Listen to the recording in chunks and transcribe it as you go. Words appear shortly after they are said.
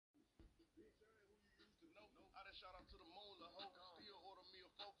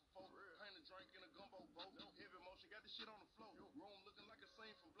shit on the floor. Room looking like a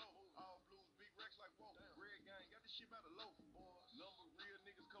scene from Blow. All blues, big racks like whoa. Red gang, got this shit by the loaf. Number real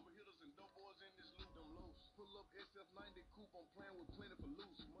niggas, couple hitters and dope boys in this loot. Them lows. Pull up SF90 coupe, I'm playing with plenty for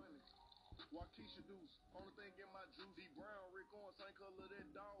loose money. Waukesha Deuce, only thing in my juice. D Brown, Rick on, same color that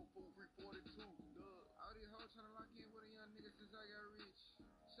dog food, 342. All these hoes tryna lock in with a young nigga since I got rich.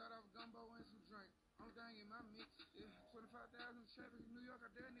 Shot off gumbo and some drink. Only thing in my mix. Yeah, 25,000 traffic in New York,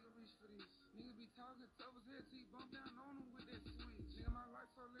 I dare nigga reach for this. Niggas be talking tough as hell till you bump down on them with that switch. Nigga, my life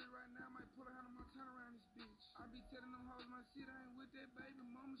so lit right now, might pull a Hannah Montana around this bitch. I be telling them hoes my shit, I ain't with that baby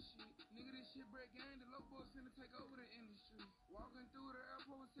mama shit. Nigga, this shit break gang, the low boys finna take over the industry. Walking through the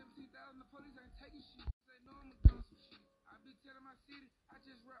airport with 17,000, the police ain't taking shit. They know I'ma do some shit. I be telling my city, I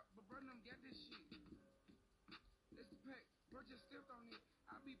just rap, but bro, them get this shit. It's the pack, bro just stepped on it.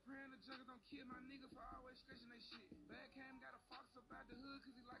 I be praying the jungle don't kill my nigga for always stretching they shit. Bad Cam got a fox up out the hood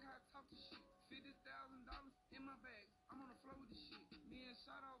cause he like how I talk to shit. $50,000 in my bag, I'm on the floor with this shit. Me and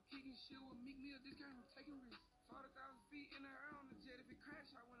Shot off kicking shit with Meek Mill, this game from taking risks. 40,000 feet in the air on the jet, if it crash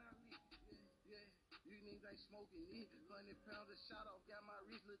I went out lit. Yeah, you niggas ain't smoking it. 100 pounds of shot off, got my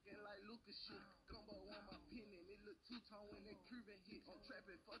wrist looking like Lucas shit. Gumbo on my pinning, it look two-tone when that Cuban hit. I'm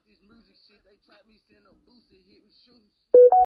trapping, fuck this music shit, they trap me, send a booster hit with shooters.